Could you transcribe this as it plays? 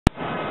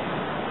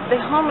the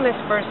homeless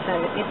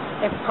person is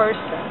a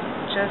person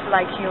just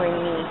like you and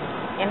me,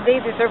 and they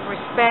deserve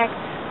respect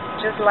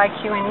just like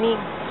you and me.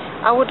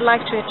 I would like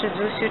to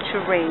introduce you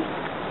to Ray.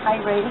 Hi,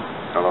 Ray.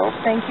 Hello.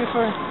 Thank you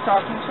for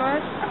talking to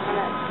us. I'm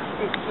going to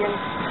sit here.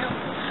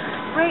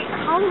 Ray,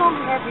 how long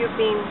have you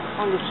been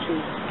on the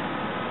street?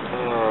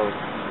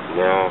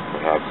 Now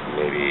perhaps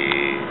maybe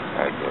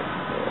like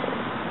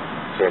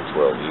 10,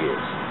 12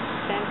 years.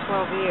 10,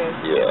 12 years.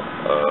 Yeah.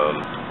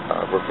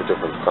 I work for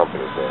different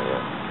companies there.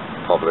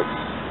 Publix,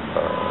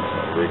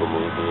 Regal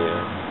Movie.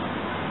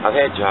 I've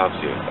had jobs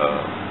here.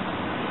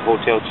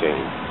 Hotel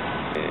chain.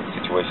 The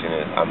situation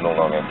is I'm no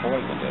longer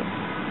employed with them.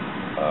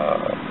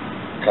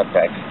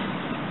 Cutbacks.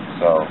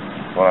 So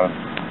when I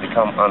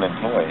become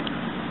unemployed,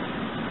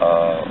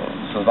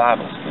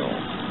 survival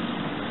skills.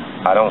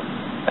 I don't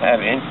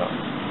have income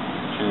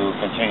to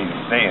continue to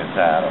stay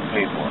inside or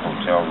pay for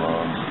hotel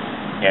rooms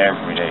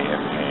every day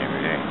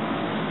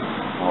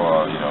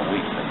for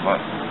weeks and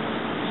months.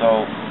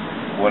 So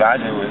what I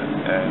do is,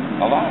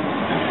 and a lot of us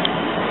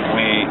do,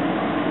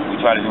 we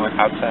try to do it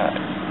outside.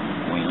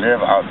 We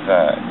live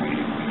outside. We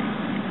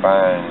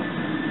find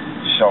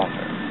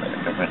shelter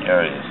at different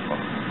areas.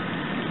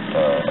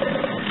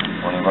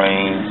 When it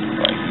rains,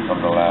 like you come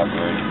to the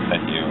library, you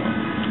sit here.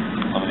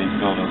 Some of these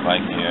buildings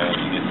right here,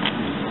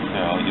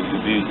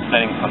 you'll be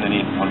sitting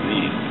underneath one of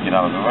these to get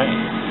out of the rain.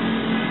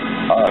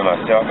 I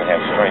myself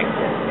have strength.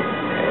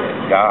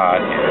 God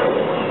is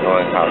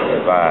knowing how to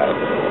survive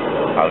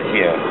out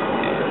here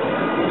is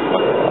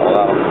what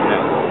all I can do.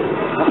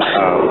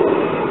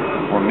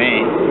 For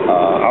me,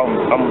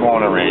 I'm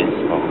born and raised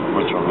from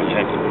Richmond,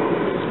 Virginia.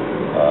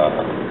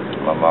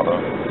 My mother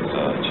is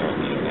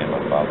Cherokee and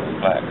my father is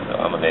black. So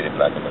I'm a native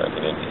Black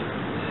American Indian.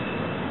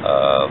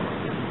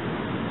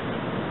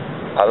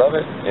 I love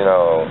it,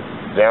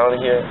 down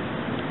here,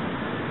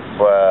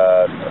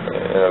 but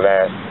in the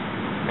last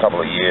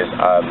couple of years,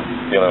 I'm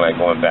feeling like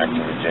going back to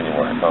Virginia,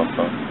 where I come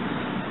from.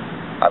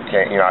 I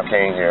came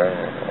here,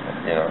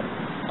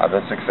 I've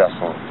been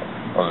successful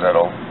a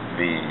little,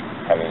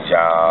 having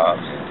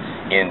jobs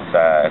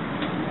inside,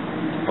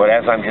 but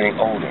as I'm getting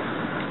older,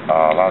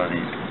 a lot of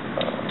these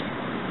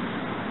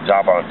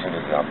job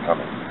opportunities are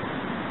coming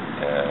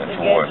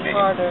toward me.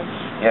 Harder.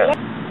 Yeah,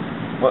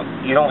 but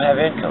you don't have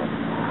income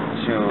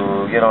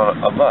to get on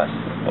a bus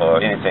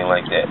or anything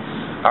like that.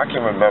 I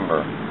can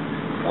remember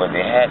when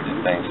they had this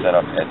thing set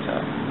up at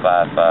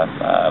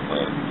 555,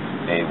 where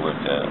they would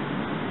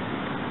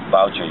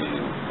voucher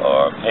you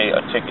or pay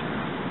a ticket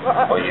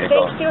for you to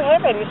go. They still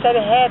have it. You said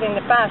it had in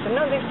the past.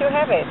 No, they still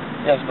have it.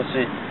 Yes, but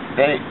see,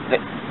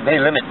 they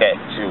limit that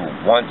to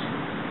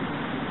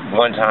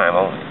one time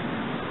only.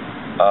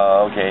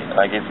 Okay,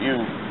 like if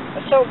you...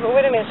 So,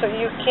 wait a minute, so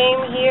you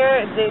came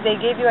here, they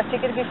gave you a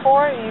ticket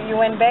before? You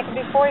went back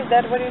before? Is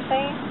that what you're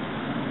saying?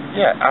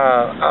 Yeah,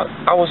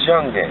 I was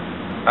young then.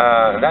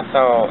 That's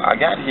how I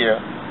got here.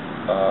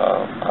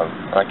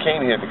 I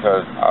came here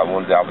because I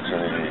wanted the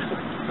opportunity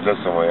to live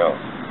somewhere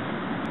else.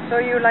 So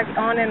you're like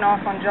on and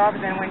off on jobs,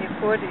 and when you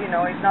could,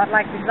 it's not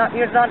like,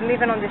 you're not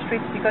living on the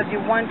streets because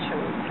you want to.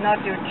 It's not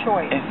your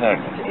choice.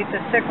 Exactly. It's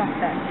a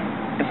circumstance.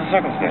 It's a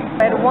circumstance.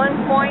 At one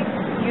point,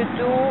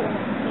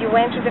 you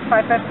went to the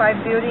 555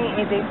 building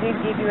and they did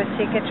give you a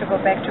ticket to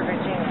go back to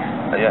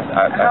Virginia. Yes.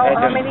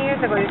 How many years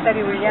ago? You said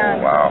you were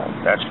young. Oh, wow.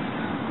 That's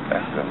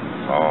a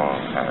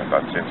long time,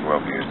 about 10,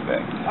 12 years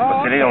back.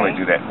 Oh, but see, they only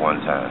do that one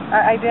time.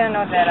 I didn't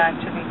know that,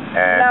 actually.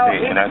 Now,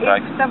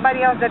 if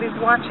somebody else that is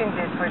watching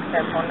this, for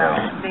example, now,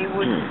 they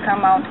would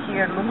come out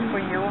here, look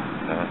for you,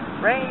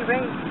 Ray,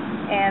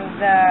 and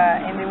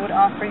they would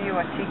offer you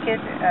a ticket,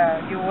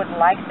 you would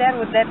like that?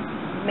 Would that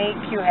make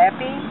you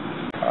happy?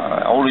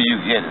 The older you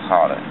get, it's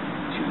harder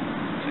to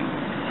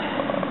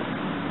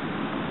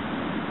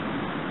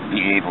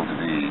be able to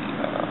be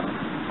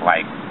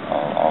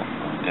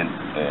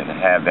and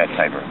have that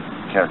type of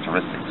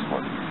characteristics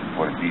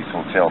for these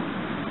hotels.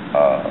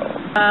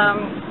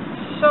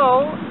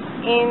 So,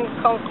 in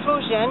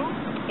conclusion,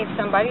 if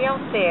somebody out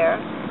there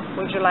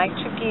would you like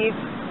to give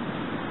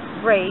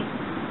Ray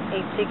a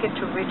ticket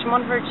to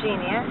Richmond,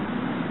 Virginia,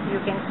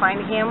 you can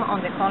find him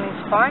on the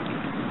Collins Park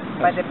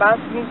by the Bath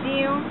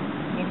Museum,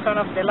 in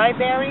front of the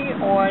library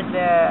or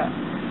the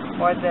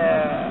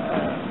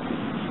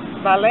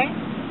ballet,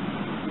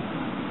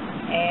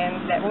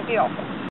 and that will be all.